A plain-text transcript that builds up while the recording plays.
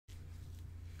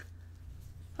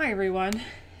Hi everyone.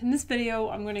 In this video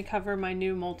I'm going to cover my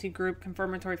new multi-group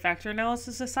confirmatory factor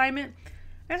analysis assignment.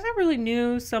 It's not really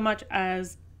new so much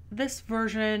as this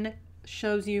version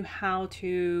shows you how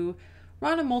to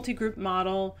run a multi-group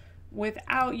model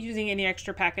without using any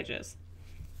extra packages.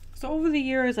 So over the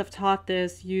years I've taught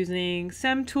this using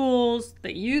SEM tools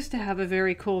that used to have a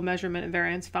very cool measurement and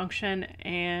variance function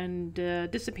and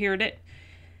disappeared it.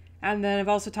 And then I've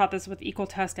also taught this with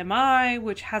equaltestMI,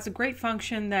 which has a great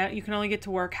function that you can only get to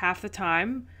work half the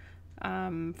time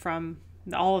from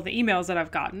all of the emails that I've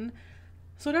gotten.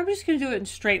 So now I'm just going to do it in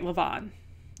straight lavaan.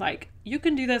 Like, you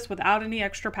can do this without any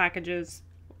extra packages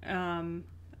and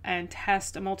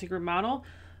test a multi-group model.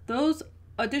 Those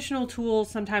additional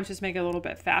tools sometimes just make it a little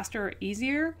bit faster or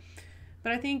easier.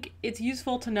 But I think it's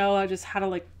useful to know just how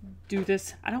to do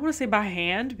this. I don't want to say by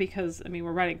hand because, I mean,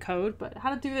 we're writing code, but how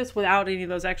to do this without any of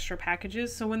those extra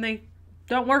packages. So when they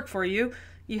don't work for you,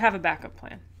 you have a backup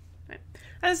plan. Right.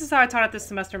 And this is how I taught it this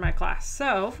semester in my class.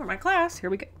 So for my class,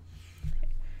 here we go.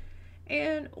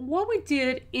 And what we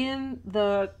did in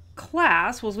the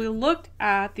class was we looked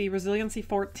at the Resiliency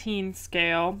 14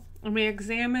 scale and we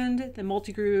examined the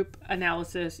multi-group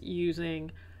analysis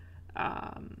using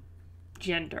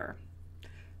gender.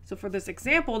 So for this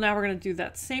example, now we're going to do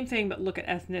that same thing, but look at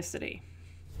ethnicity.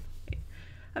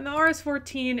 And the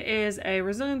RS14 is a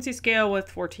resiliency scale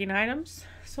with 14 items.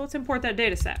 So let's import that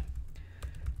data set.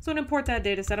 So to import that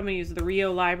data set, I'm going to use the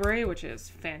Rio library, which is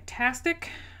fantastic.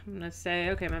 I'm going to say,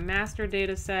 okay, my master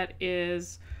data set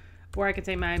is where I could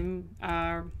say my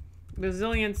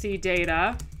resiliency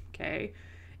data, okay,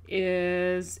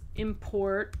 is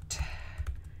import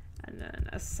and then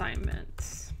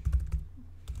assignment.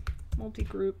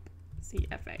 Multi-group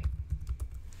CFA.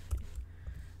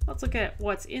 Let's look at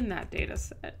what's in that data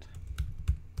set.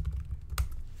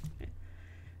 Okay.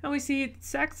 And we see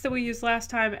sex that we used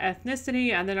last time,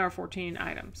 ethnicity, and then our 14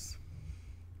 items.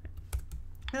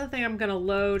 Another thing I'm going to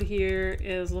load here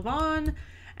is lavaan,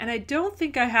 and I don't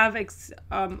think I have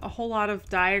a whole lot of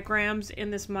diagrams in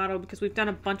this model because we've done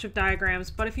a bunch of diagrams,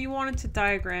 but if you wanted to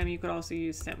diagram, you could also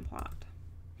use simplot.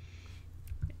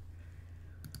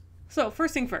 So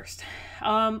first thing first,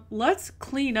 let's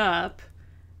clean up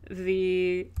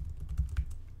the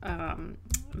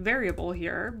variable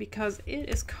here because it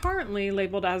is currently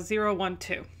labeled as 0, 1,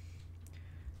 2.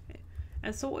 Okay.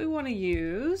 And so what we want to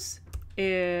use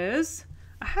is,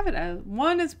 I have it as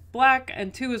 1 is black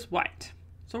and 2 is white.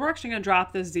 So we're actually going to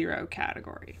drop the 0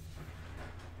 category.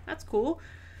 That's cool.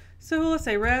 So let's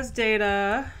say res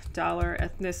data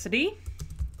 $ethnicity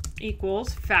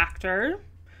equals factor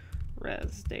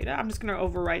res data. I'm just going to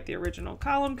overwrite the original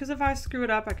column because if I screw it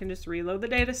up, I can just reload the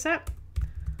data set.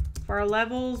 For our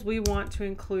levels, we want to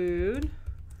include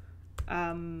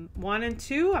 1 and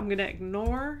 2. I'm going to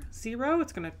ignore 0.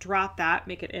 It's going to drop that,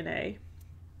 make it NA.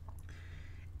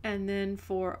 And then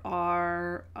for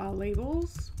our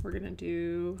labels, we're going to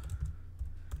do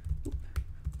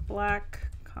black,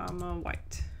 comma,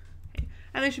 white. Okay.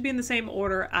 And they should be in the same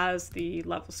order as the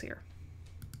levels here.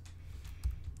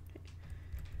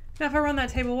 Now if I run that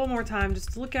table one more time,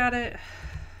 just to look at it,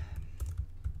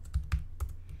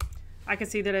 I can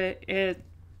see that it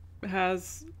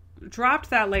has dropped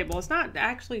that label. It's not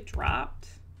actually dropped.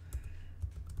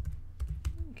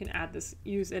 You can add this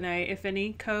use NA if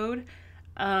any code.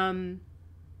 They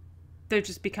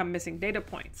just become missing data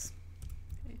points.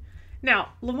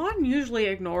 Now, lavaan usually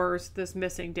ignores this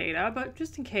missing data, but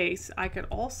just in case, I could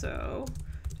also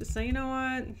just say, you know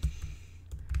what?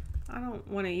 I don't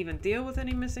want to even deal with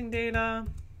any missing data.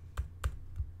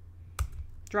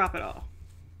 Drop it all.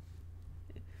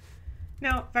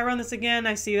 Now, if I run this again,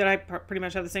 I see that I pretty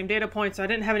much have the same data points, so I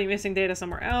didn't have any missing data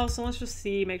somewhere else. So let's just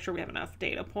see, make sure we have enough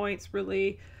data points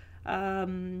really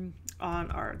on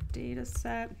our data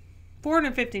set.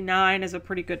 459 is a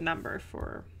pretty good number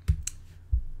for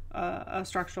a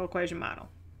structural equation model.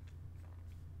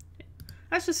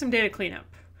 That's just some data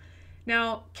cleanup.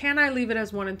 Now, can I leave it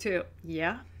as 1 and 2?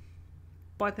 Yeah.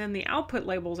 But then the output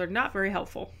labels are not very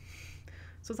helpful.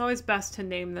 So it's always best to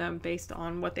name them based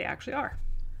on what they actually are.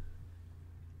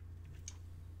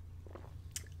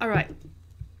 All right.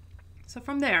 So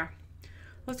from there,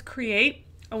 let's create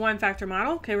a one-factor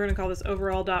model. Okay, we're going to call this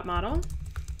overall.model.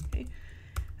 Okay.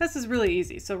 This is really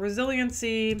easy. So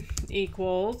resiliency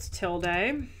equals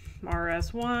tilde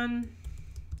rs1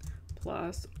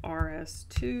 plus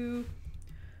rs2. I'm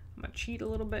going to cheat a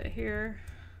little bit here.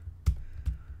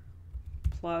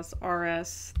 Plus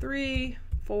RS3,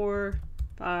 4,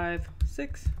 5,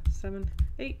 6, 7,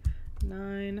 8,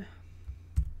 9,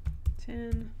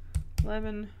 10,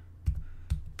 11,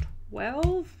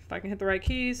 12, if I can hit the right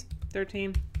keys,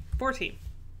 13, 14.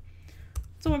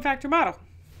 It's a one-factor model.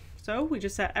 So we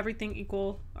just set everything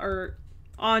equal or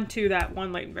onto that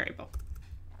one latent variable.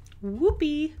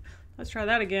 Whoopee. Let's try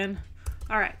that again.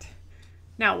 All right.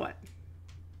 Now what?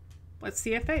 Let's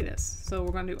CFA this. So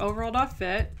we're going to do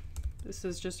overall.fit. This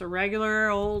is just a regular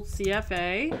old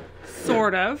CFA,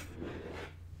 sort of.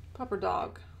 Pupper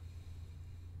dog.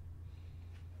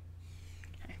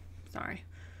 Okay, sorry.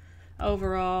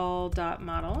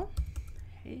 Overall.model.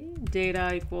 Okay,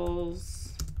 data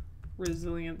equals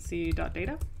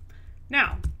resiliency.data.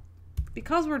 Now,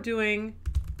 because we're doing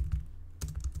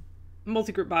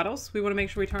multi-group models, we want to make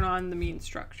sure we turn on the mean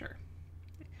structure.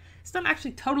 It's not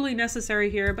actually totally necessary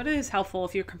here, but it is helpful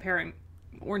if you're comparing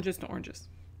oranges to oranges.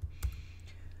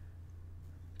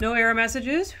 No error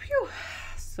messages. Whew.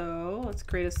 So let's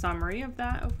create a summary of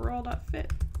that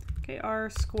overall.fit. Okay, r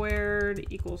squared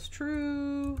equals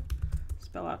true.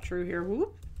 Spell out true here.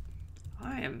 Whoop.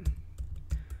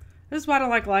 This is why I don't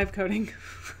like live coding.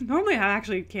 Normally I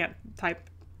actually can't type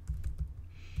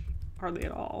hardly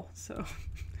at all, so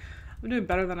I'm doing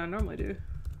better than I normally do.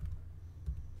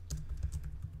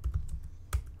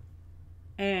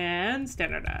 And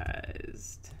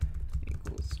standardized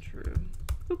equals true.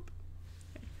 Oop.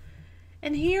 Okay.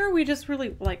 And here we just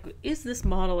really like, is this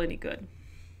model any good?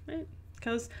 Right?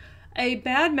 Because a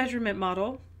bad measurement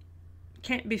model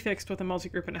can't be fixed with a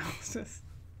multi-group analysis.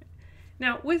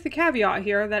 Now, with the caveat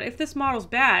here that if this model's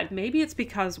bad, maybe it's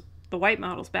because the white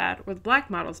model's bad or the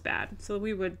black model's bad. So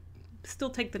we would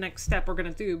still take the next step we're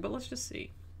going to do, but let's just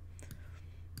see.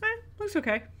 Looks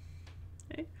okay.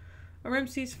 Okay.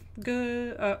 RMC's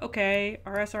good. Okay.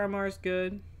 Our SRMR is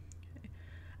good. Okay.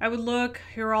 I would look.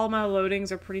 Here all my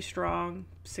loadings are pretty strong.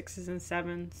 6s and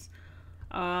 7s.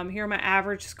 Here are my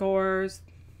average scores.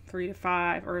 3 to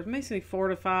 5, or basically 4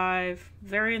 to 5.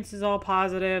 Variance is all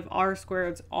positive. R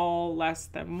squared's all less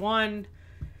than 1.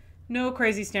 No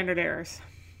crazy standard errors.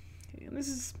 Okay, and this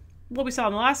is what we saw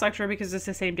in the last lecture because it's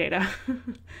the same data.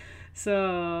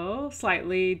 So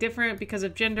slightly different because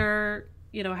of gender,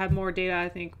 you know, had more data, I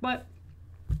think, but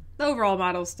the overall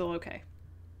model is still okay.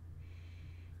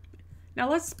 Now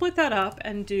let's split that up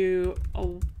and do a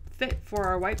fit for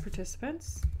our white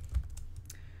participants.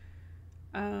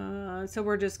 So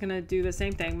we're just going to do the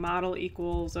same thing. Model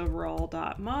equals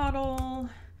overall.model.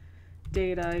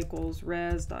 Data equals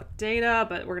res.data,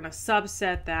 but we're going to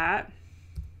subset that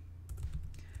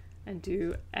and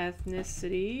do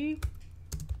ethnicity.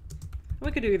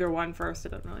 We could do either one first. It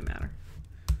doesn't really matter.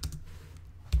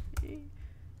 Okay.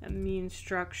 And mean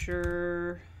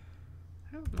structure.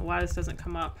 I don't know why this doesn't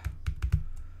come up.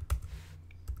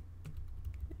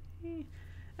 Okay.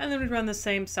 And then we run the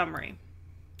same summary.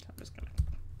 So I'm just going to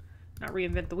not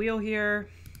reinvent the wheel here.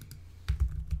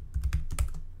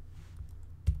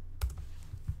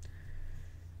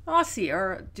 Let's see,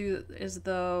 is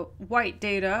the white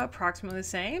data approximately the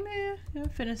same?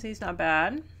 Affinity is not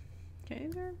bad. Okay,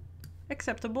 they're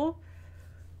acceptable.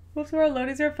 Most of our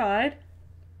loadings are fine.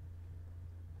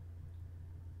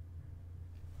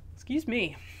 Excuse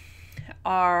me.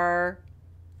 Our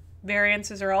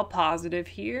variances are all positive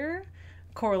here.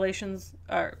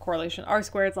 R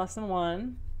squared is less than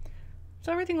 1.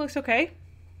 So everything looks okay.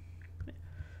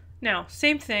 Now,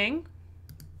 same thing,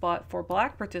 but for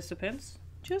black participants,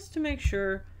 just to make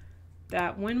sure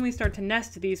that when we start to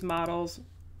nest these models,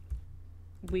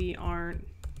 we aren't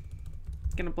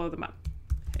going to blow them up.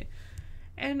 Okay.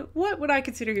 And what would I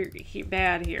consider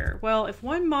bad here? Well, if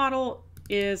one model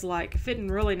is like fitting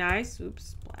really nice,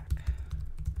 oops, black,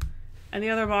 and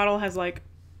the other model has like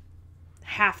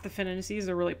half the fidencies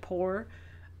are really poor,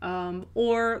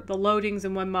 or the loadings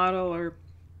in one model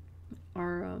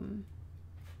are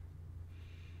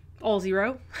all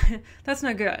 0, that's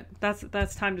not good.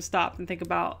 That's time to stop and think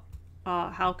about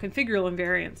how configural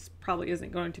invariance probably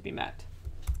isn't going to be met.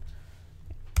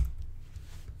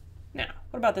 Now,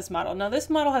 what about this model? Now, this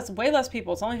model has way less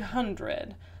people. It's only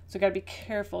 100, so we got to be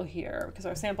careful here because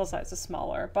our sample size is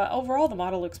smaller. But overall, the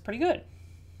model looks pretty good.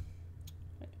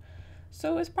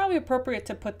 So it's probably appropriate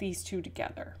to put these two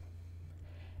together,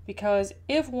 because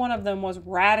if one of them was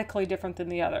radically different than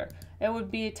the other, it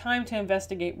would be time to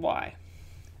investigate why.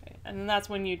 Okay. And that's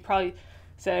when you'd probably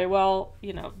say, well,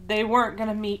 you know, they weren't going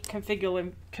to meet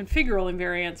configural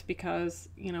invariance because,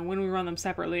 you know, when we run them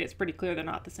separately, it's pretty clear they're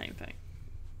not the same thing.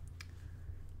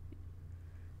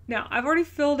 Now, I've already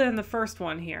filled in the first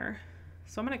one here,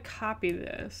 so I'm going to copy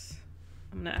this.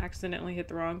 I'm going to accidentally hit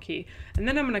the wrong key, and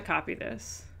then I'm going to copy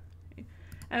this.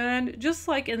 And just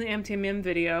like in the MTMM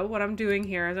video, what I'm doing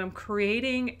here is I'm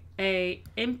creating an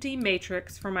empty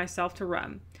matrix for myself to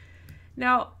run.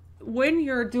 Now, when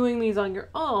you're doing these on your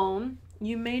own,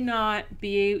 you may not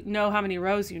know how many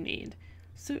rows you need.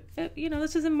 So,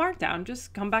 this is in Markdown.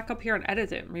 Just come back up here and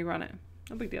edit it and rerun it.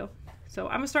 No big deal. So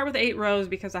I'm going to start with 8 rows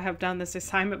because I have done this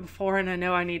assignment before and I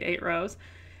know I need 8 rows.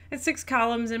 And 6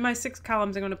 columns. In my 6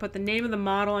 columns, I'm going to put the name of the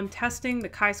model I'm testing, the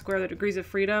chi-square, the degrees of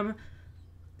freedom,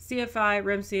 CFI,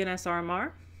 RMC, and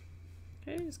SRMR.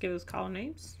 Okay, just give those column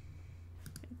names.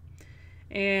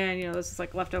 And, this is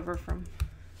like leftover from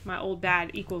my old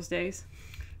bad equals days.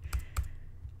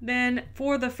 Then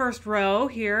for the first row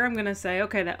here, I'm going to say,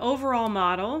 okay, the overall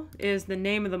model is the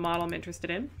name of the model I'm interested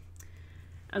in.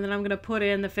 And then I'm going to put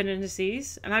in the fit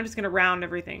indices, and I'm just going to round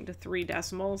everything to 3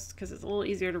 decimals because it's a little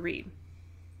easier to read.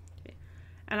 Okay.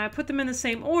 And I put them in the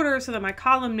same order so that my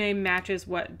column name matches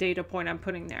what data point I'm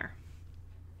putting there.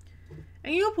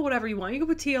 And you can put whatever you want. You can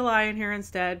put TLI in here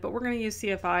instead, but we're going to use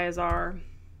CFI as our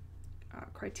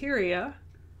criteria.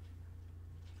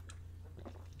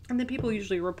 And then people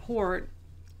usually report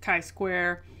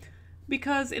chi-square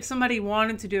because if somebody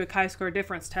wanted to do a chi-square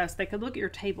difference test, they could look at your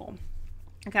table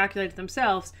and calculate it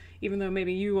themselves, even though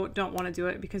maybe you don't want to do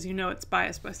it because it's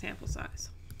biased by sample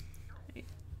size. Okay.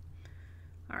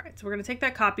 All right, so we're going to take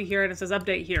that copy here, and it says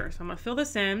update here. So I'm going to fill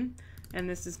this in, and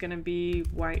this is going to be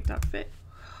white.fit.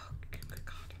 Oh, good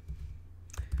God.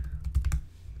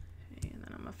 And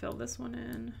then I'm going to fill this one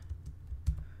in,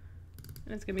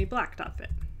 and it's going to be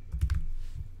black.fit.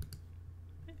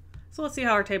 So let's see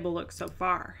how our table looks so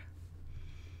far.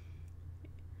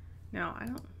 Now, I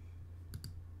don't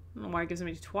know why it gives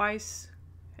me twice.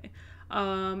 Okay.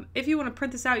 If you want to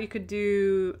print this out, you could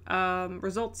do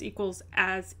results equals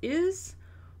as is,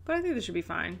 but I think this should be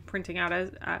fine, printing out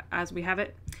as we have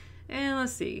it. And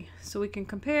let's see, so we can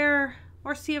compare.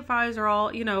 Our CFIs are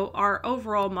all, our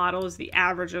overall model is the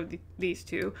average of these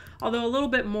two, although a little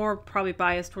bit more probably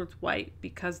biased towards white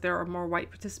because there are more white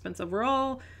participants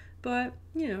overall, but,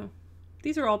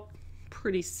 these are all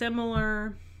pretty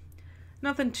similar.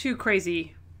 Nothing too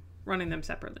crazy running them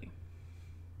separately.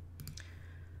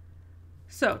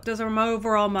 So, does our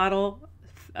overall model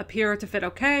appear to fit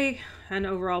okay and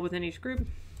overall within each group?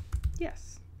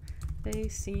 Yes, they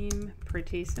seem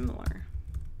pretty similar.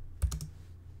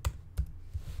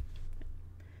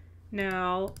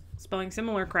 Now, spelling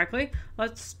similar correctly,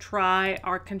 let's try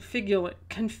our configural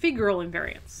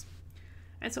invariance.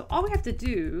 And so all we have to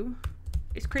do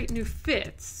is create new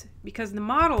fits because the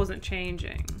model isn't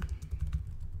changing.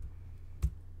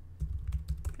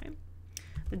 Okay.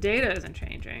 The data isn't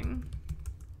changing.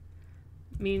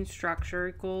 Mean structure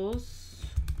equals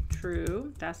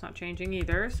true. That's not changing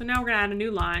either. So now we're going to add a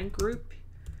new line, group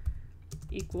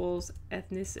equals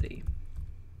ethnicity.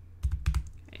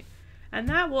 Okay. And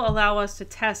that will allow us to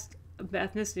test the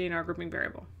ethnicity in our grouping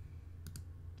variable.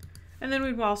 And then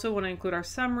we also want to include our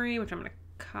summary, which I'm going to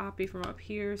copy from up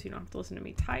here so you don't have to listen to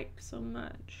me type so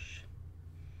much.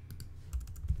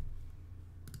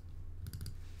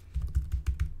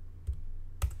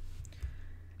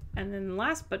 And then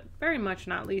last but very much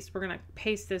not least, we're going to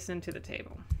paste this into the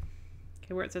table.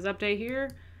 Okay, where it says update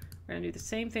here, we're going to do the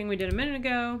same thing we did a minute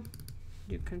ago.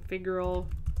 Do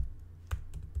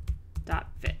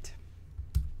configural.fit.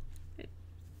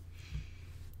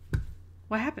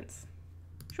 What happens?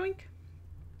 Shoink.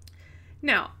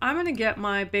 Now, I'm going to get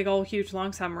my big old huge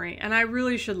long summary, and I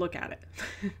really should look at it,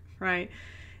 right?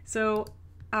 So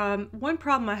one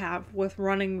problem I have with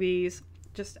running these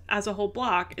just as a whole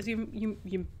block is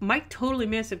you might totally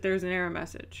miss if there's an error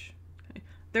message. Okay.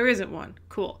 There isn't one.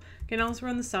 Cool. Okay, now let's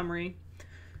run the summary,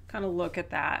 kind of look at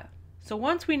that. So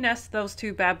once we nest those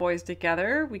two bad boys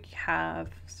together, we have,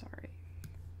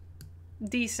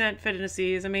 decent fit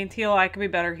indices. I mean, TLI could be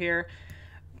better here.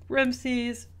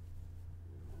 RMCs,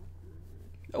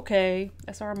 okay.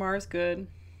 SRMR is good.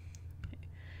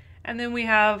 And then we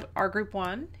have our group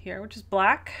 1 here, which is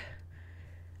black.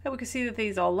 And we can see that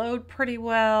these all load pretty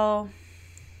well.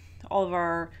 All of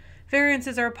our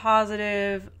variances are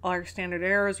positive. All our standard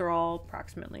errors are all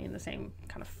approximately in the same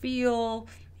kind of feel.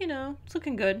 It's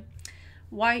looking good.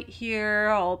 White here,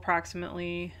 all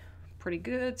approximately pretty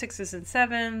good. 6s and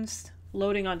 7s,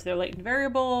 loading onto their latent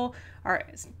variable. Our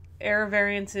error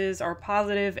variances are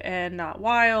positive and not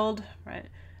wild, right?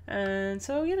 And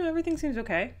so, everything seems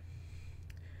okay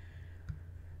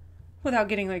without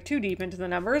getting too deep into the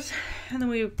numbers. And then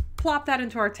we plop that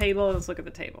into our table and let's look at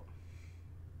the table.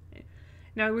 Okay.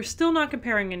 Now we're still not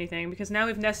comparing anything because now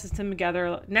we've nested them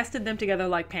together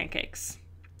like pancakes.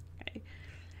 Okay.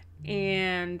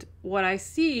 And what I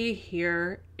see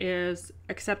here is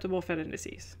acceptable fit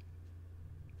indices.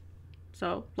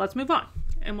 So let's move on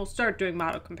and we'll start doing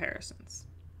model comparisons.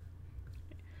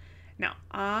 Now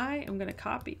I am going to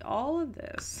copy all of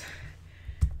this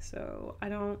so I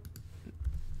don't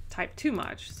type too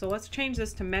much. So let's change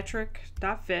this to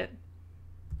metric.fit.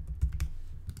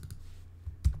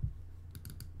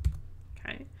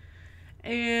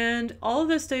 And all of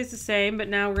this stays the same, but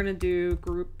now we're going to do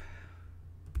group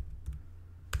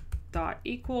dot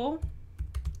equal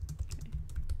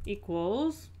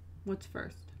equals, what's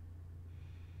first?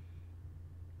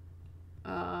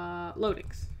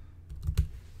 Loadings.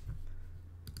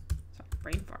 Sorry,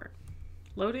 brain fart.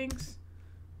 Loadings,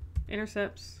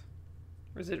 intercepts,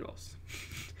 residuals.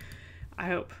 I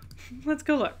hope. Let's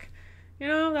go look. You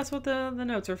know, that's what the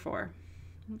notes are for.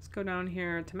 Let's go down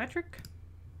here to metric.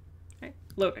 Okay,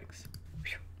 loadings.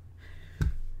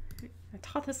 Whew. I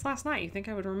taught this last night. You think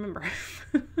I would remember.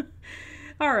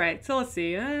 All right, so let's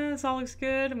see. This all looks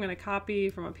good. I'm going to copy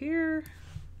from up here.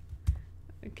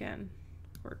 Again,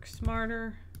 work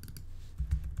smarter,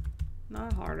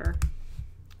 not harder.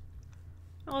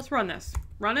 Now let's run this.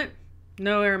 Run it.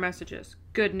 No error messages.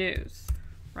 Good news.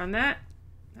 Run that.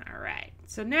 All right.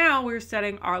 So now we're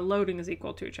setting our loading is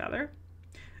equal to each other.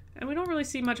 And we don't really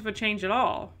see much of a change at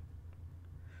all.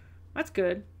 That's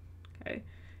good. Okay.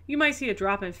 You might see a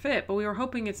drop in fit, but we were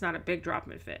hoping it's not a big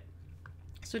drop in fit.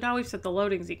 So now we've set the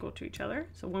loadings equal to each other.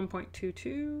 So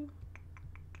 1.22,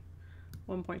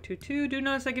 1.22. Do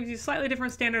notice that gives you slightly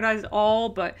different standardized all,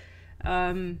 but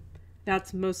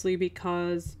that's mostly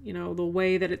because, you know, the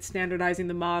way that it's standardizing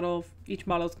the model, each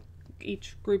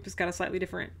group has got a slightly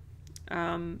different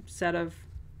set of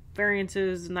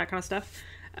variances and that kind of stuff.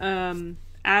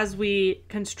 As we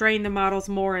constrain the models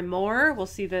more and more, we'll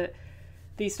see that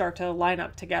these start to line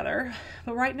up together.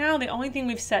 But right now, the only thing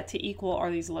we've set to equal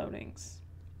are these loadings.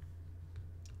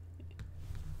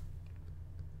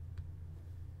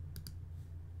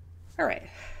 All right,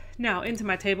 now into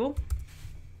my table.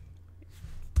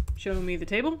 Show me the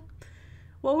table.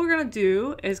 What we're going to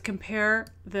do is compare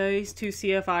these two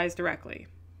CFIs directly.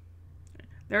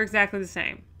 They're exactly the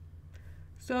same.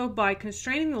 So by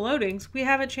constraining the loadings, we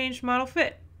haven't changed model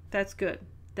fit. That's good.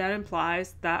 That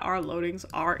implies that our loadings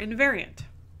are invariant.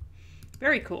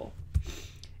 Very cool.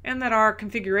 And that our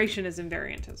configuration is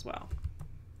invariant as well.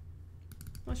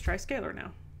 Let's try scalar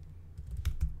now.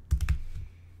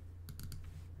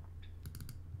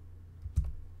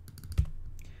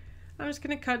 I'm just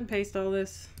going to cut and paste all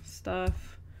this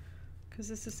stuff because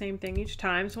it's the same thing each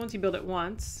time. So once you build it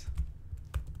once,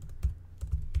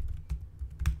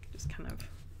 just kind of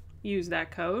use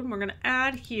that code. We're going to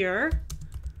add here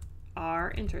our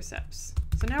intercepts.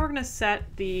 So now we're going to set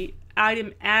the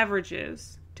item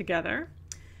averages together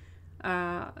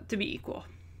to be equal.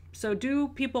 So do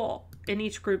people in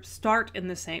each group start in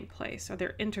the same place? Are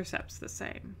their intercepts the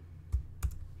same?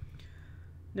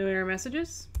 No error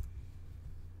messages.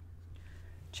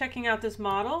 Checking out this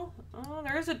model. Oh,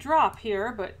 there is a drop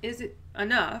here, but is it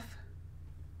enough?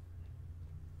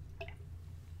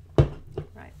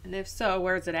 Right, and if so,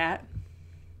 where is it at?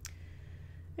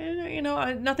 And you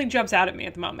know, nothing jumps out at me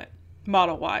at the moment,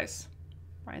 model-wise.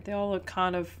 Right, they all look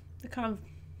kind of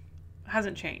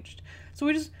hasn't changed.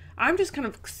 So I'm just kind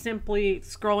of simply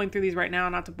scrolling through these right now,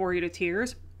 not to bore you to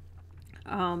tears.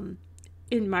 In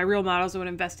my real models, I would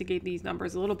investigate these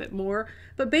numbers a little bit more,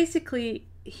 but basically,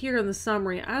 here in the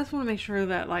summary, I just want to make sure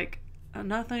that like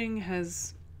nothing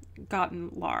has gotten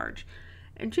large.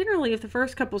 And generally, if the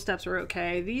first couple steps are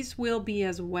okay, these will be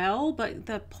as well, but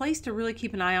the place to really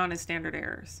keep an eye on is standard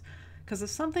errors. Because if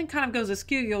something kind of goes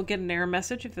askew, you'll get an error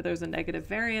message if there's a negative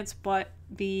variance, but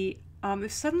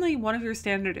if suddenly one of your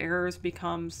standard errors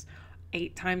becomes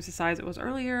 8 times the size it was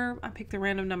earlier, I picked a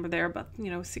random number there, but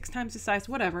you know, 6 times the size,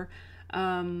 whatever,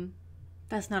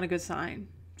 that's not a good sign.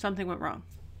 Something went wrong.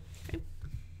 Okay.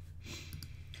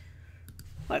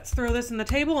 Let's throw this in the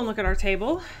table and look at our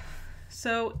table.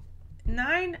 So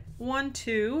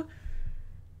 912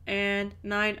 and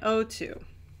 902.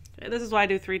 This is why I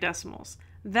do 3 decimals.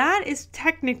 That is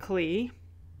technically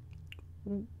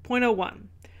 0.01.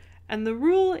 And the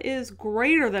rule is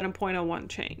greater than a 0.01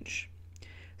 change.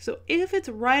 So if it's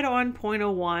right on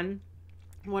 0.01,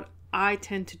 what I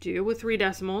tend to do with 3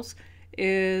 decimals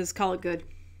is call it good.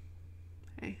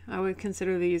 Okay, I would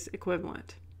consider these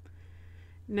equivalent.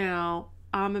 Now,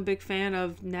 I'm a big fan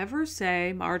of never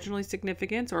say marginally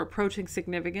significant or approaching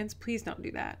significance. Please don't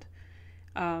do that.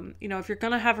 You know, if you're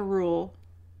going to have a rule,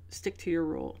 stick to your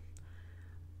rule.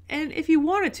 And if you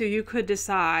wanted to, you could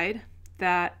decide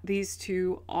that these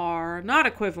two are not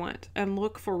equivalent and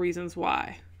look for reasons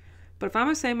why. But if I'm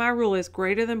going to say my rule is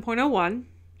greater than 0.01,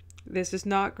 this is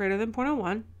not greater than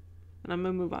 0.01, and I'm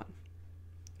going to move on.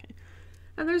 Okay.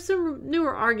 And there's some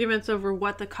newer arguments over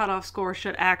what the cutoff score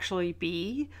should actually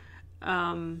be. You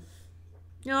know,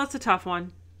 that's a tough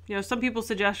one. You know, some people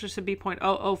suggest it should be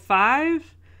 0.005.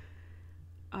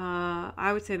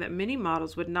 I would say that many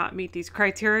models would not meet these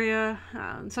criteria.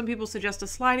 Some people suggest a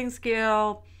sliding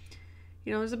scale.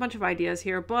 You know, there's a bunch of ideas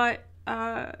here, but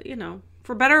you know,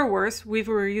 for better or worse, we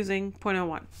were using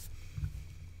 0.01.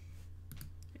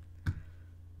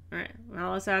 All right,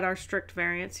 now let's add our strict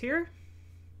variance here.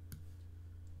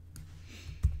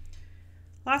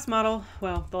 Last model,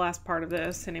 well, the last part of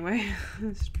this anyway.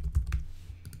 And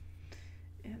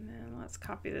then let's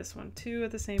copy this one too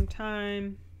at the same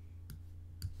time.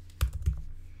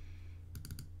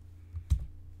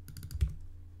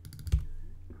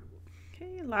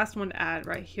 Okay, last one to add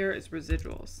right here is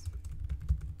residuals.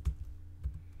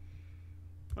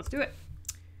 Let's do it.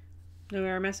 No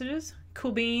error messages.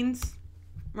 Cool beans.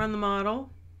 Run the model.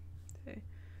 Okay.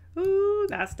 Ooh,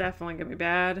 that's definitely gonna be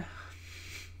bad.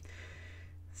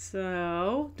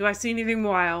 So, do I see anything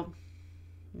wild?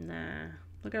 Nah.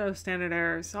 Look at those standard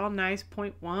errors. All nice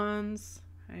 0.1s,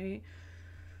 right?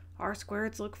 R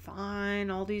squareds look fine.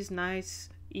 All these nice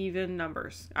even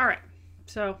numbers. All right.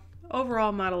 So,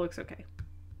 overall model looks okay.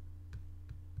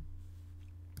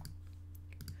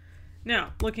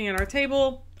 Now, looking at our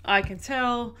table, I can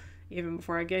tell, even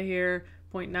before I get here,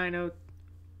 0.9002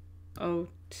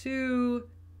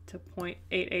 to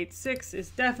 0.886 is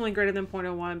definitely greater than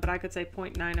 0.01, but I could say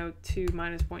 0.902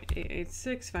 minus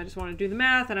 0.886 if I just want to do the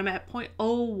math, and I'm at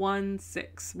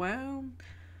 0.016. Well,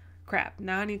 crap,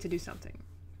 now I need to do something,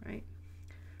 right?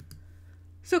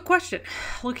 So question,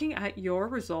 looking at your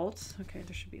results, okay,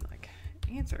 there should be like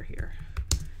answer here.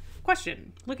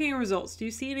 Question, looking at results, do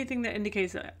you see anything that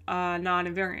indicates a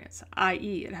non-invariance,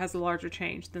 i.e. it has a larger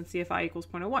change than CFI equals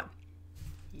 0.01?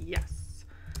 Yes.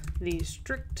 The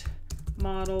strict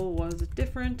model was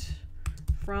different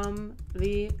from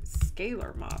the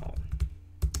scalar model.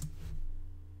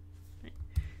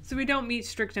 So we don't meet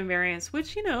strict invariance,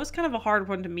 which, you know, is kind of a hard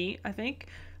one to meet, I think.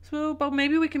 So, but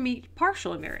maybe we can meet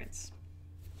partial invariance.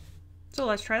 So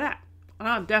let's try that.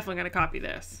 I'm definitely going to copy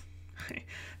this.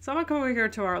 So I'm going to come over here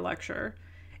to our lecture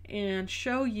and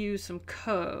show you some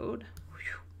code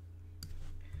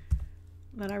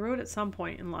that I wrote at some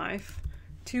point in life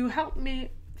to help me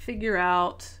figure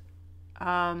out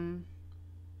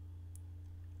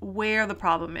where the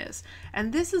problem is.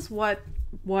 And this is what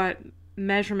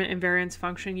measurement invariance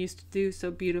function used to do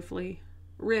so beautifully.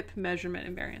 RIP measurement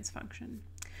invariance function.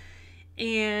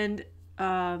 And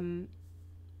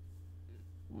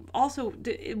also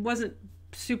it wasn't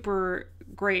super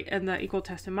great in the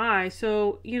equaltestMI.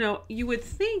 So, you know, you would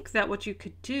think that what you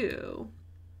could do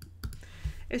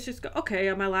is just go, okay,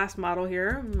 on my last model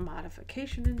here,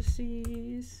 modification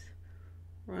indices,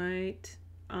 right?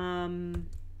 On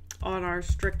our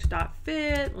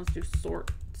strict.fit, let's do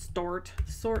sort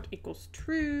equals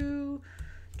true,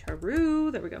 there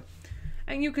we go.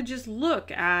 And you could just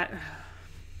look at,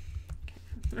 okay,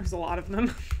 there's a lot of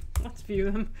them, let's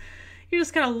view them. You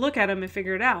just kind of look at them and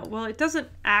figure it out. Well, it doesn't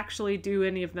actually do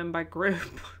any of them by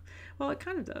group. Well, it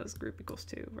kind of does, group equals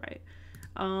 2, right?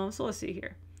 So let's see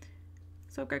here.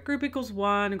 So I've got group equals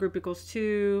 1 and group equals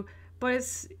 2, but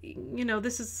it's, you know,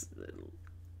 this is,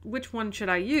 which one should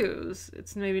I use?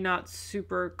 It's maybe not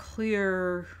super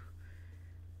clear.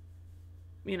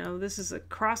 You know, this is a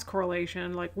cross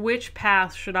correlation, like which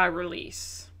path should I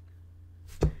release?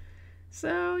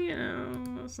 So, you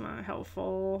know, it's not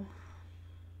helpful.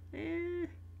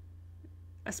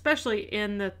 Especially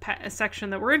in the section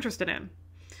that we're interested in.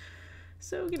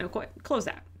 So, you know, close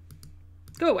that.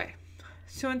 Go away.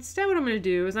 So instead what I'm going to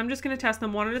do is I'm just going to test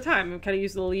them one at a time and kind of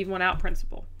use the leave one out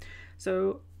principle.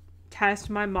 So test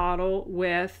my model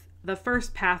with the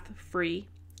first path free,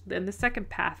 then the second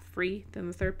path free, then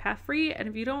the third path free. And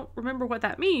if you don't remember what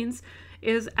that means,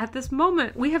 is at this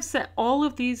moment we have set all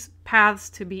of these paths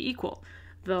to be equal.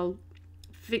 The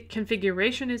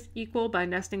configuration is equal by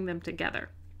nesting them together.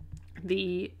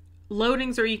 The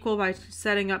loadings are equal by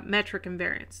setting up metric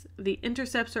invariance. The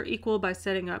intercepts are equal by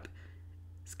setting up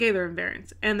scalar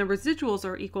invariance. And the residuals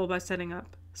are equal by setting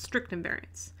up strict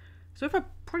invariance. So we have a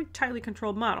pretty tightly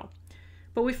controlled model.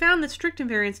 But we found that strict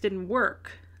invariance didn't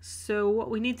work. So what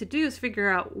we need to do is figure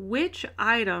out which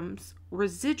items'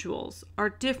 residuals are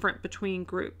different between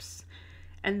groups.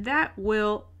 And that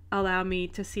will allow me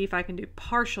to see if I can do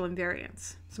partial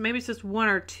invariance. So maybe it's just one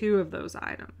or two of those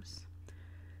items.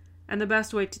 And the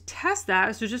best way to test that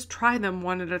is to just try them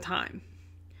one at a time.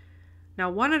 Now,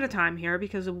 one at a time here,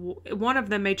 because one of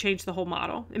them may change the whole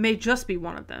model. It may just be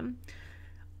one of them.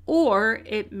 Or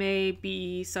it may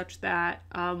be such that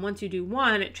once you do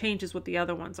one, it changes what the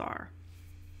other ones are.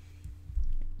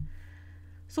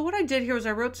 So what I did here was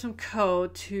I wrote some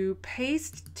code to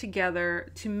paste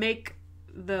together to make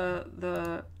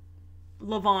the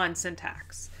lavaan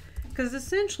syntax. Because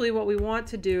essentially what we want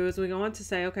to do is we want to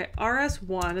say, okay,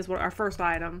 RS1 is what our first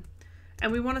item.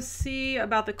 And we want to see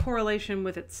about the correlation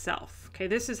with itself. Okay,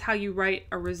 this is how you write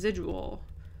a residual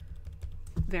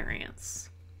variance,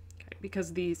 okay,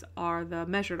 because these are the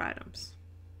measured items.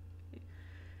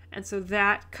 And so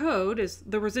that code is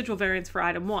the residual variance for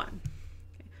item 1.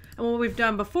 Okay. And what we've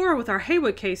done before with our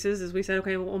Haywood cases is we said,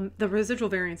 okay, well, the residual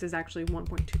variance is actually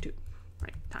 1.22,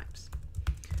 right, times.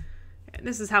 And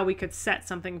this is how we could set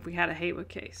something if we had a Haywood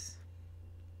case.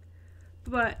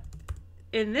 But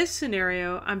in this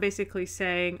scenario, I'm basically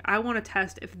saying I want to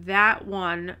test if that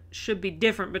one should be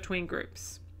different between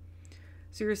groups.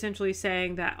 So you're essentially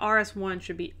saying that RS1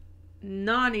 should be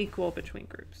non-equal between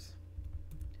groups.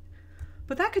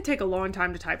 But that could take a long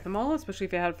time to type them all, especially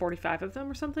if you had 45 of them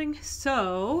or something.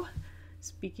 So,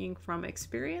 speaking from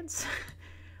experience,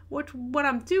 what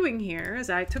I'm doing here is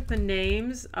I took the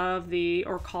names of the,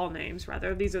 or call names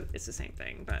rather, it's the same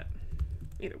thing, but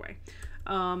either way,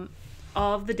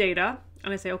 of the data,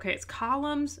 and I say, okay, it's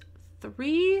columns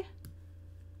 3.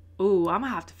 Ooh, I'm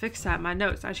gonna have to fix that in my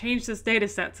notes. I changed this data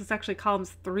set, so it's actually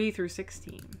columns 3 through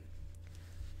 16.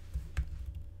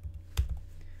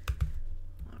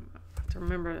 I have to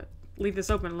remember to leave this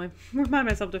open, remind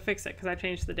myself to fix it because I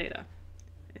changed the data.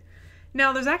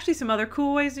 Now, there's actually some other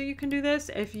cool ways that you can do this.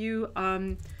 If you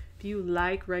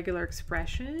like regular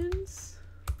expressions,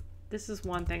 this is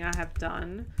one thing I have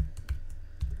done.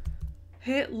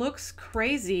 It looks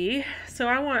crazy. So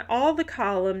I want all the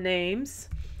column names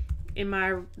in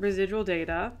my residual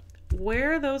data,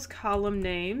 where those column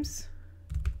names,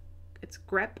 it's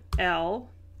grep L,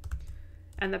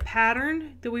 and the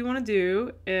pattern that we want to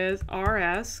do is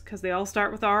RS, because they all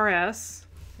start with RS.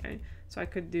 Okay, so I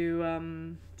could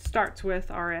do starts with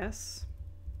RS.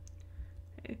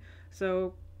 Okay,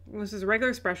 so this is a regular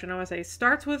expression. I want to say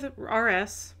starts with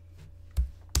RS,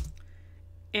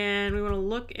 and we want to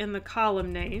look in the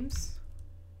column names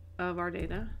of our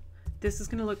data. This is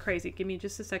going to look crazy. Give me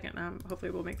just a second.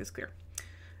 Hopefully we'll make this clear.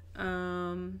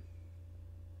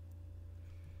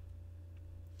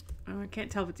 I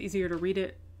can't tell if it's easier to read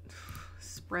it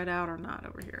spread out or not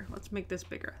over here. Let's make this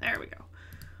bigger. There we go.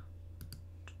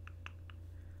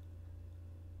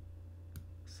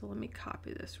 So let me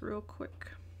copy this real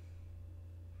quick.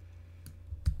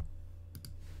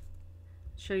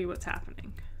 Show you what's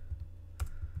happening.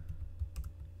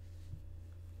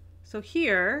 So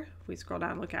here, if we scroll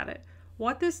down and look at it,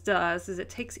 what this does is it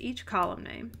takes each column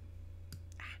name.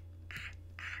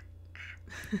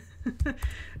 All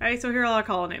right, so here are all our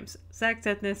column names. Sex,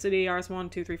 ethnicity,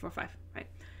 RS1, 2, 3, 4, 5, right?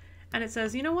 And it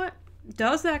says, you know what?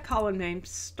 Does that column name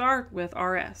start with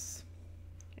RS?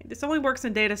 Okay, this only works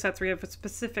in data sets where you have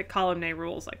specific column name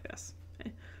rules like this.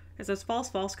 Okay? It says false,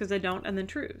 false, because they don't, and then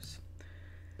trues.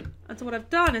 And so what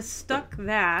I've done is stuck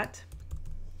that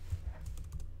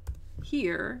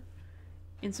here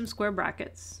in some square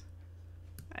brackets,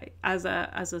 right, as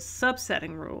a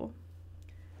subsetting rule,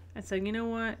 and saying, you know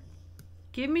what?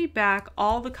 Give me back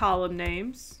all the column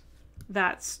names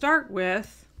that start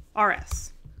with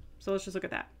RS. So let's just look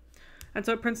at that. And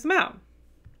so it prints them out.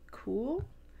 Cool.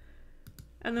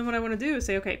 And then what I want to do is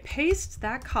say, okay, paste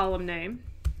that column name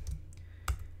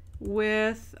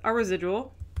with a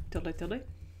residual, tilde, tilde,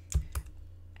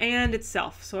 and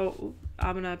itself. So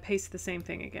I'm going to paste the same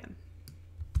thing again.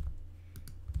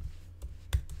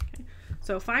 Okay.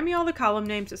 So find me all the column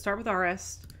names that start with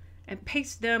RS and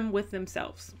paste them with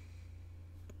themselves.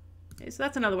 Okay, so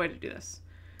that's another way to do this.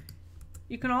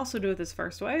 You can also do it this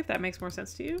first way if that makes more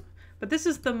sense to you. But this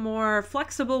is the more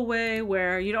flexible way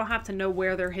where you don't have to know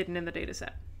where they're hidden in the data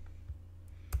set.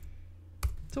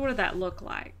 So what did that look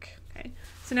like? Okay,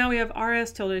 so now we have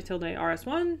RS tilde tilde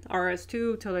RS1,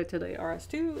 RS2 tilde tilde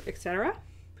RS2, etc.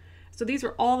 So these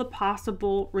are all the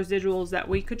possible residuals that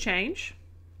we could change.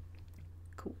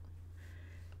 Cool.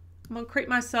 I'm going to create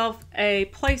myself a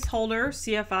placeholder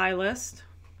CFI list.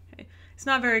 Okay. It's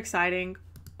not very exciting.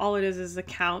 All it is a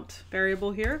count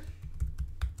variable here.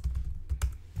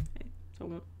 Okay.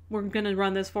 So we're going to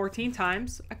run this 14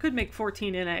 times. I could make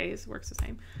 14 NAs, works the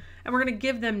same. And we're going to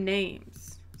give them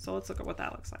names. So let's look at what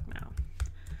that looks like now.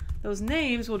 Those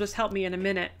names will just help me in a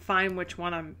minute find which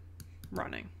one I'm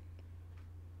running.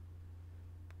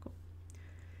 Cool.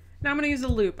 Now I'm going to use a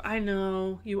loop. I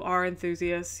know you are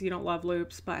enthusiasts. You don't love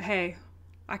loops, but hey,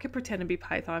 I could pretend to be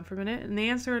Python for a minute. And the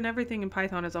answer and everything in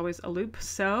Python is always a loop.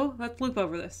 So let's loop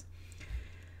over this.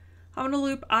 I'm going to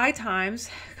loop I times,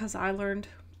 because I learned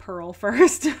Perl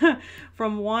first,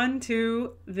 from 1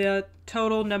 to the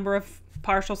total number of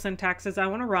partial syntaxes I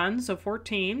want to run, so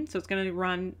 14. So it's going to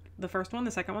run the first one,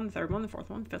 the second one, the third one, the fourth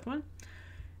one, the fifth one.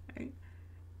 Okay.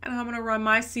 And I'm going to run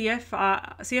my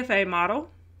CFA model.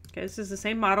 Okay, this is the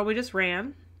same model we just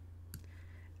ran,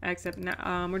 except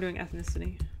now we're doing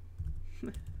ethnicity.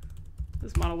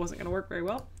 This model wasn't going to work very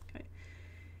well. Okay.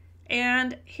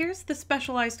 And here's the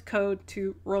specialized code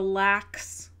to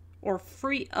relax or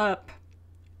free up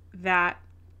that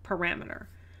parameter.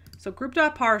 So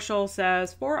group.partial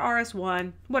says for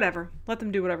RS1, whatever, let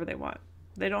them do whatever they want.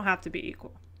 They don't have to be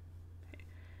equal. Okay.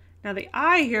 Now the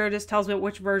I here just tells me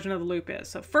which version of the loop is.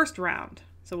 So first round.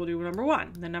 So we'll do number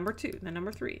 1, then number 2, then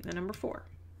number 3, then number 4.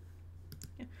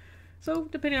 Yeah. So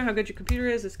depending on how good your computer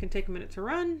is, this can take a minute to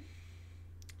run.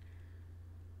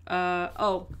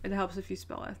 Oh, it helps if you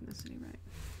spell ethnicity right.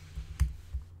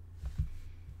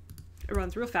 It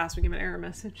runs real fast. We give an error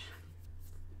message.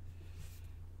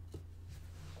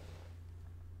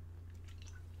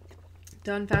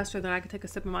 Done faster than I could take a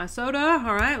sip of my soda.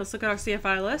 All right, let's look at our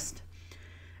CFI list.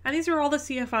 And these are all the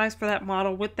CFIs for that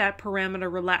model with that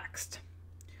parameter relaxed.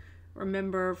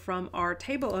 Remember from our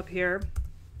table up here,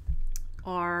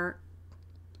 our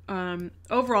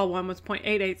overall one was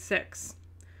 0.886.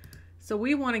 So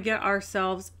we want to get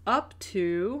ourselves up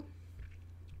to,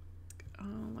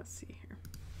 let's see here.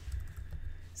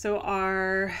 So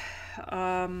our,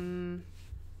 sorry,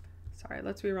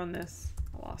 let's rerun this.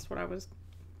 I lost what I was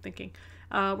thinking.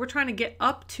 We're trying to get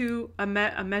up to a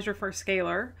measure for a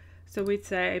scalar. So we'd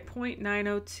say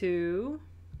 0.902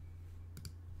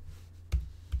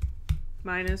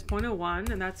 minus 0.01,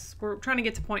 and we're trying to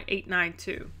get to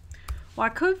 0.892. Well, I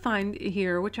could find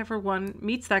here whichever one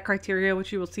meets that criteria,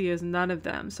 which you will see is none of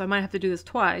them. So I might have to do this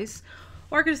twice.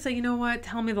 Or I could just say, you know what,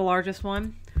 tell me the largest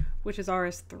one, which is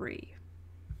RS3.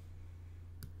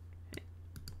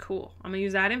 Cool. I'm going to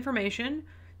use that information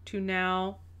to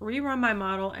now rerun my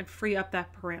model and free up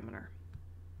that parameter.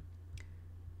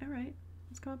 All right,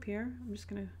 let's go up here. I'm just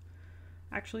going to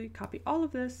actually copy all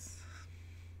of this.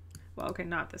 Well, okay,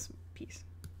 not this piece.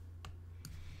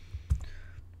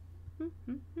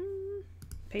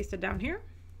 Paste it down here.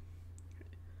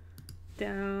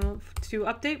 Down to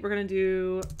update, we're going to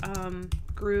do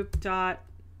group dot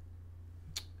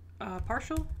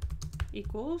partial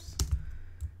equals,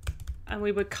 and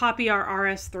we would copy our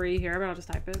RS3 here, but I'll just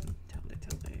type it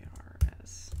tilde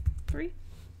RS3.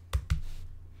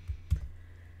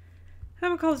 I'm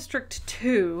going to call it strict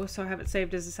 2, so I have it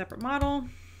saved as a separate model,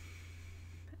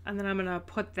 and then I'm going to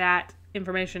put that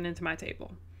information into my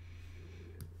table.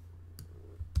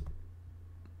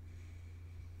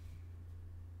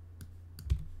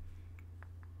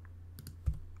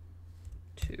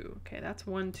 2. Okay, that's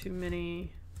one too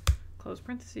many close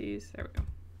parentheses. There we go.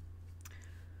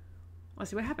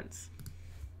 Let's see what happens.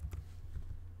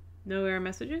 No error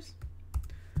messages.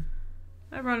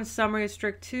 I run a summary of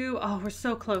strict 2. Oh, we're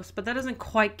so close, but that doesn't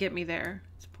quite get me there.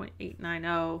 It's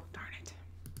 0.890. Darn it.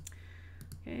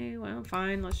 Okay, well,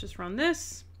 fine. Let's just run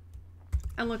this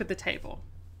and look at the table.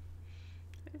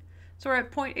 Okay. So we're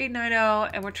at 0.890,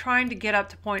 and we're trying to get up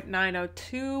to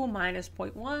 0.902 minus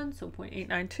 0.1, so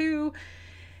 0.892.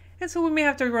 And so we may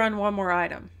have to run one more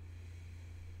item.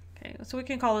 Okay, so we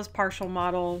can call this partial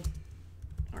model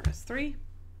RS3.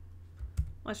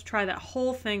 Let's try that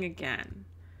whole thing again.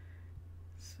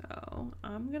 So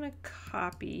I'm going to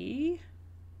copy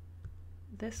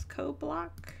this code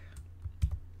block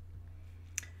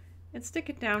and stick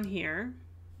it down here.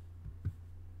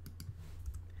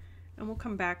 And we'll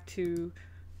come back to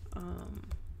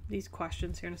these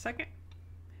questions here in a second.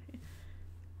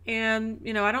 And,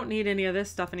 you know, I don't need any of this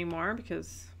stuff anymore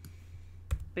because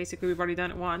basically we've already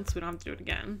done it once. We don't have to do it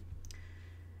again.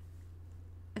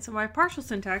 And so my partial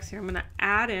syntax here, I'm going to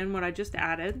add in what I just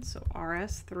added. So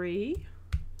RS3,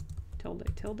 tilde,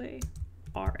 tilde,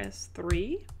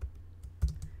 RS3,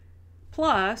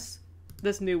 plus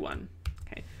this new one.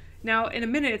 Okay. Now, in a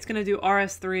minute, it's going to do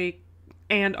RS3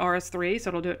 and RS3, so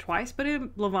it'll do it twice, but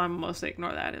lavaan will mostly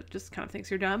ignore that. It just kind of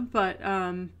thinks you're dumb. But,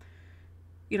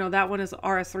 you know, that one is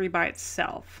RS3 by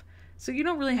itself. So you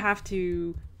don't really have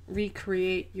to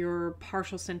recreate your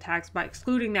partial syntax by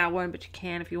excluding that one, but you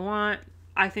can if you want.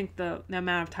 I think the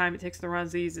amount of time it takes to run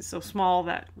these is so small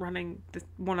that running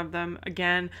one of them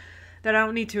again that I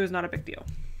don't need to is not a big deal.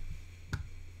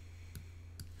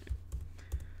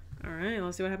 All right,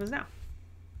 let's see what happens now.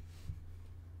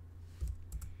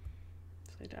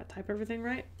 So did I type everything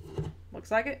right? Looks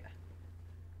like it.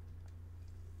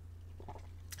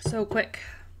 So quick.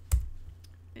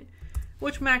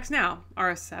 Which max now?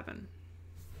 RS7.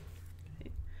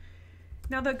 Okay.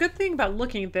 Now the good thing about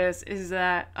looking at this is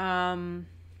that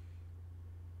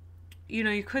you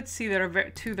know, you could see that are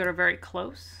two that are very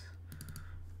close.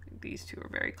 These two are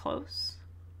very close.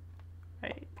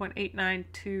 Right,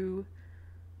 0.8923,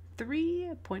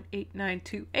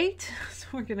 0.8928. So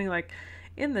we're getting like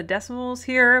in the decimals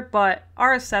here, but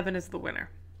RS7 is the winner.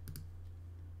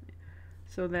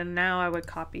 So then now I would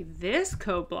copy this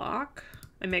code block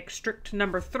and make strict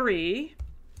number 3.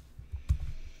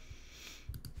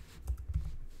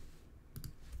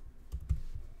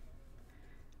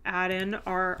 Add in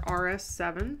our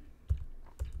RS7.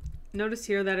 Notice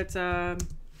here that it's a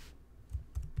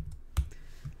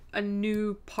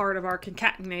new part of our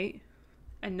concatenate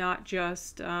and not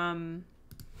just in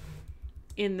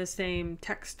the same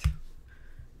text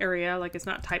area. Like it's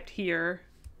not typed here.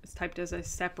 It's typed as a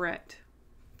separate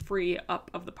free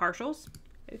up of the partials.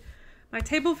 Okay. My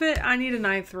table fit, I need a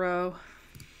 9th row.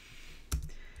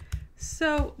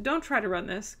 So don't try to run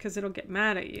this because it'll get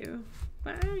mad at you.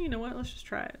 But you know what, let's just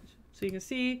try it. So you can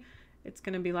see it's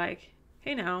going to be like,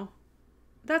 hey now,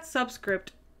 that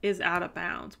subscript is out of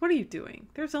bounds. What are you doing?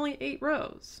 There's only 8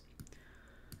 rows.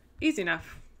 Easy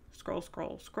enough. Scroll,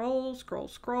 scroll, scroll, scroll,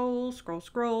 scroll, scroll,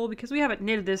 scroll, because we haven't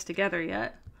knitted this together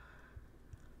yet.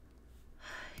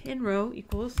 In row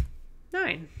equals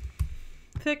 9.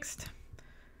 Fixed.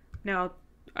 Now,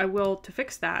 to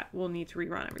fix that, we'll need to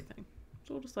rerun everything.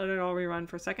 So we'll just let it all rerun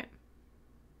for a second.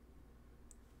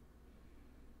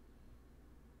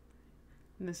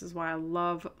 And this is why I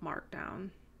love Markdown.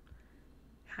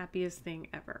 Happiest thing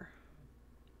ever.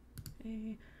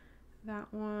 Okay,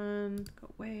 that one, go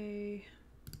away,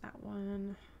 that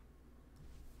one.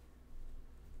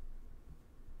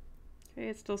 Okay,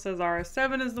 it still says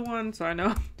RS7 is the one, so I know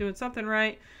I'm doing something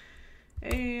right.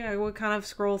 Hey, I would kind of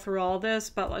scroll through all this,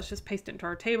 but let's just paste it into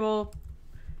our table.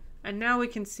 And now we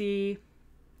can see,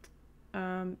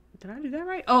 did I do that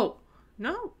right? Oh,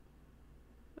 no.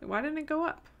 Why didn't it go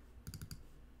up?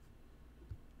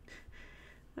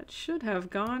 That should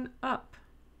have gone up.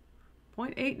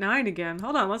 0.89 again.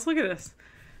 Hold on, let's look at this.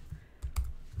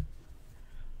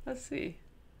 Let's see.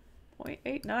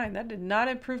 0.89. That did not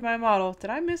improve my model.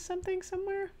 Did I miss something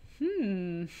somewhere?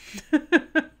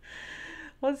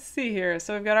 Let's see here.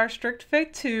 So we've got our strict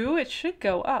fit 2. It should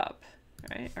go up.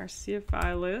 Right? Our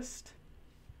CFI list.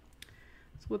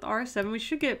 So with R7, we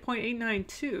should get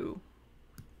 0.892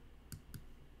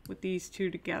 with these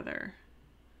two together.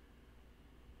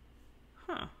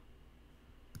 Huh.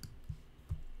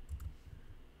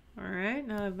 All right,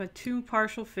 now I have my 2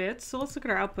 partial fits. So let's look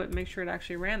at our output and make sure it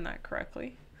actually ran that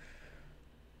correctly.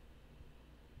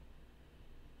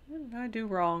 What did I do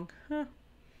wrong? Huh.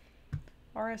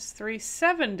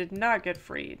 RS37 did not get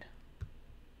freed.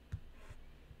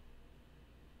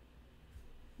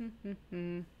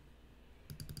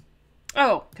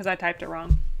 Oh, because I typed it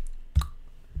wrong.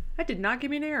 That did not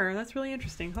give me an error. That's really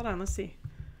interesting. Hold on, let's see.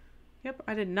 Yep,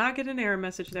 I did not get an error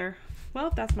message there.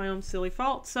 Well, that's my own silly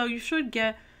fault. So you should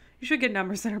get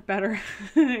numbers that are better.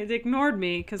 It ignored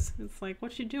me because it's like,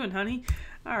 what you doing, honey?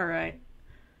 All right.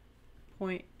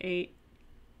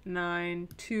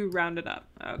 0.892 rounded up.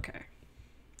 Okay.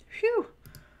 Phew.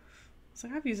 So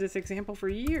I've used this example for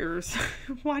years.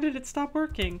 Why did it stop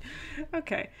working?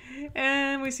 Okay.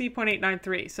 And we see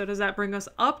 0.893. So does that bring us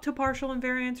up to partial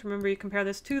invariance? Remember, you compare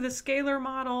this to the scalar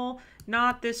model,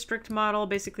 not this strict model.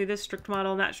 Basically, this strict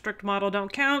model and that strict model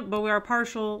don't count, but our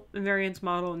partial invariance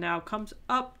model now comes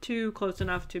up to close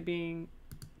enough to being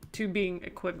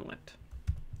equivalent.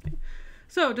 Okay.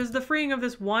 So does the freeing of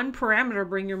this one parameter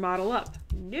bring your model up?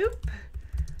 Nope.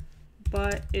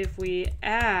 But if we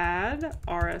add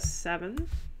RS7,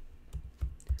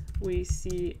 we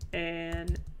see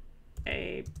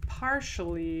a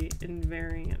partially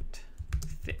invariant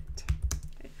fit.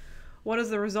 Okay. What does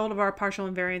the result of our partial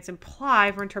invariance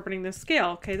imply for interpreting this scale?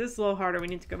 Okay, this is a little harder. We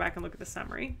need to go back and look at the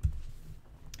summary.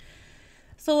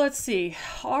 So let's see.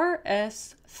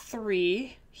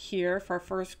 RS3 here for our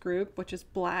first group, which is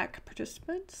black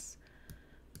participants,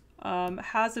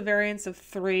 has a variance of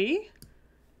 3.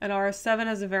 And RS7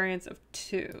 has a variance of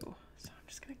 2. So I'm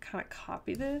just going to kind of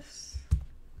copy this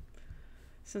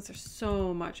since there's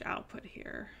so much output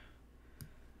here.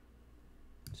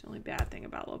 It's the only bad thing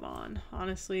about lavaan,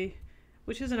 honestly,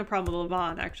 which isn't a problem with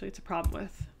lavaan. Actually, it's a problem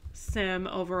with sim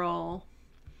overall.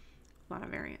 A lot of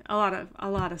variant, a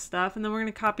lot of stuff. And then we're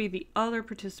going to copy the other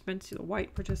participants, the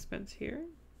white participants here.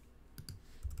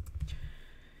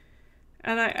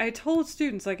 And I told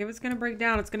students, like, if it's going to break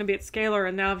down, it's going to be at scalar,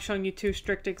 and now I'm showing you 2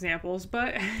 strict examples,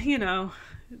 but, you know,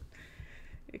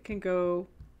 it can go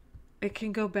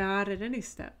bad at any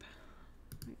step.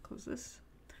 Let me close this.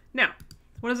 Now,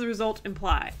 what does the result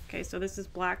imply? Okay, so this is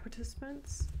black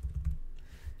participants,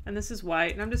 and this is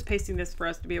white, and I'm just pasting this for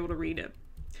us to be able to read it.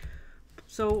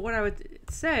 So what I would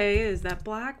say is that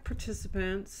black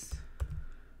participants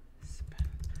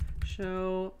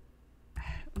show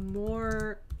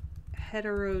more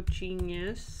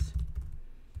heterogeneous,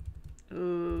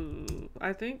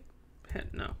 I think,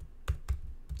 no,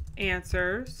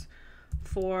 answers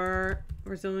for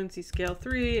resiliency scale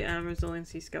 3 and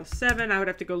resiliency scale 7. I would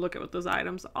have to go look at what those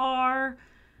items are.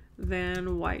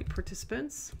 Then white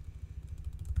participants.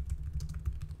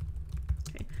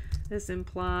 Okay. This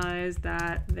implies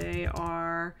that they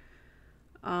are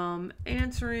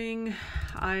answering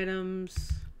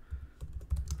items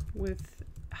with,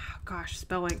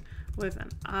 spelling, with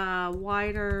a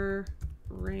wider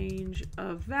range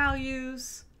of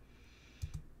values,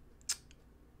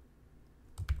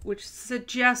 which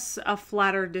suggests a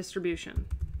flatter distribution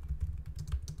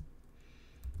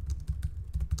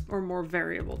or more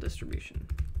variable distribution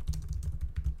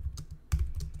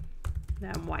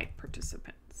than white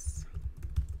participants.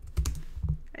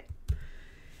 Okay.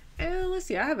 And let's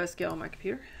see, I have a scale on my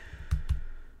computer.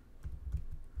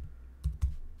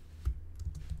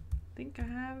 I think I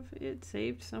have it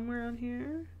saved somewhere on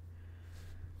here.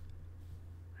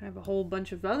 I have a whole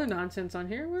bunch of other nonsense on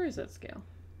here. Where is that scale?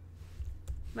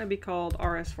 Might be called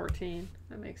RS14.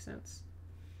 That makes sense.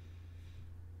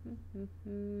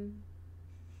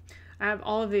 I have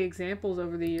all of the examples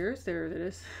over the years. There it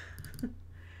is.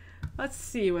 Let's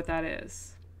see what that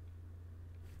is.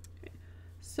 Okay.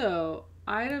 So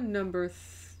item number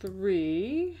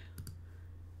 3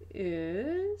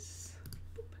 is,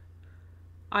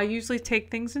 I usually take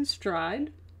things in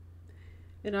stride.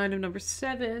 And item number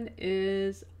 7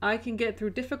 is, I can get through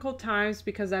difficult times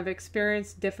because I've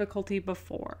experienced difficulty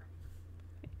before.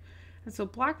 And so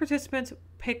black participants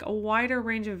pick a wider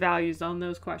range of values on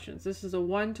those questions. This is a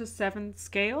 1 to 7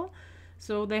 scale.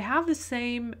 So they have the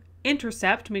same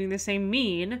intercept, meaning the same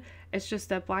mean. It's just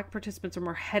that black participants are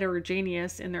more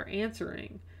heterogeneous in their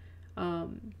answering.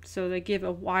 So they give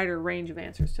a wider range of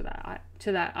answers to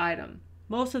that item.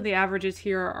 Most of the averages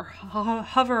here are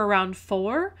hover around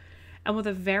 4. And with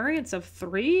a variance of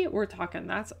 3, we're talking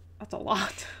that's a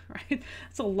lot, right?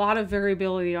 That's a lot of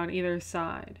variability on either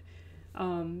side.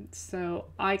 So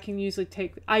I usually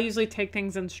take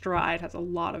things in stride. It has a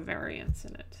lot of variance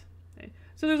in it. Okay?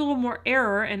 So there's a little more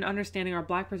error in understanding our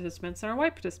black participants than our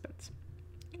white participants.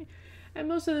 Okay? And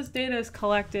most of this data is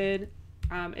collected.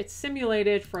 It's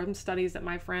simulated from studies that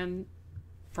my friends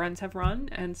have run,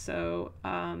 and so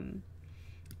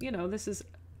this is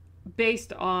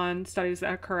based on studies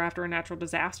that occur after a natural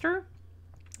disaster,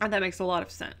 and that makes a lot of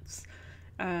sense,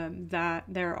 that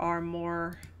there are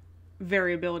more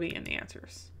variability in the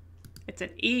answers. It's an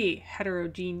E,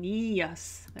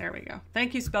 heterogeneous. There we go.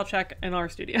 Thank you, spell check in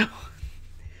RStudio.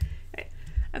 Okay.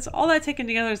 And so all that taken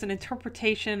together is an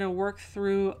interpretation and work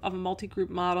through of a multi-group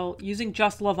model using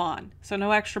just lavaan. So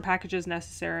no extra packages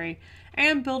necessary,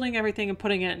 and building everything and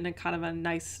putting it in a kind of a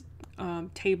nice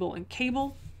table and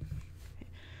cable.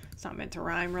 It's not meant to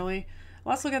rhyme, really.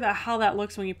 Let's look at how that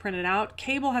looks when you print it out.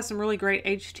 Cable has some really great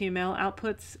HTML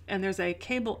outputs, and there's a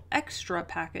Cable Extra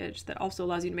package that also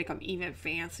allows you to make them even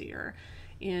fancier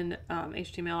in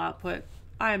HTML output.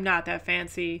 I am not that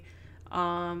fancy.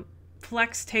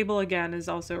 Flex Table, again, is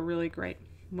also a really great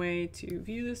way to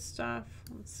view this stuff.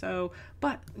 So,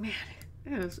 but man,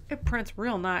 it prints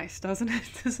real nice, doesn't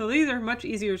it? So these are much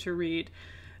easier to read.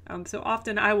 So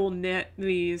often I will knit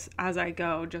these as I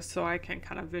go, just so I can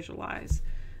kind of visualize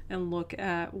and look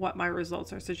at what my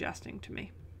results are suggesting to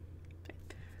me. Okay.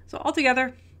 So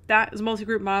altogether, that is a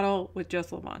multi-group model with just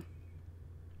lavaan.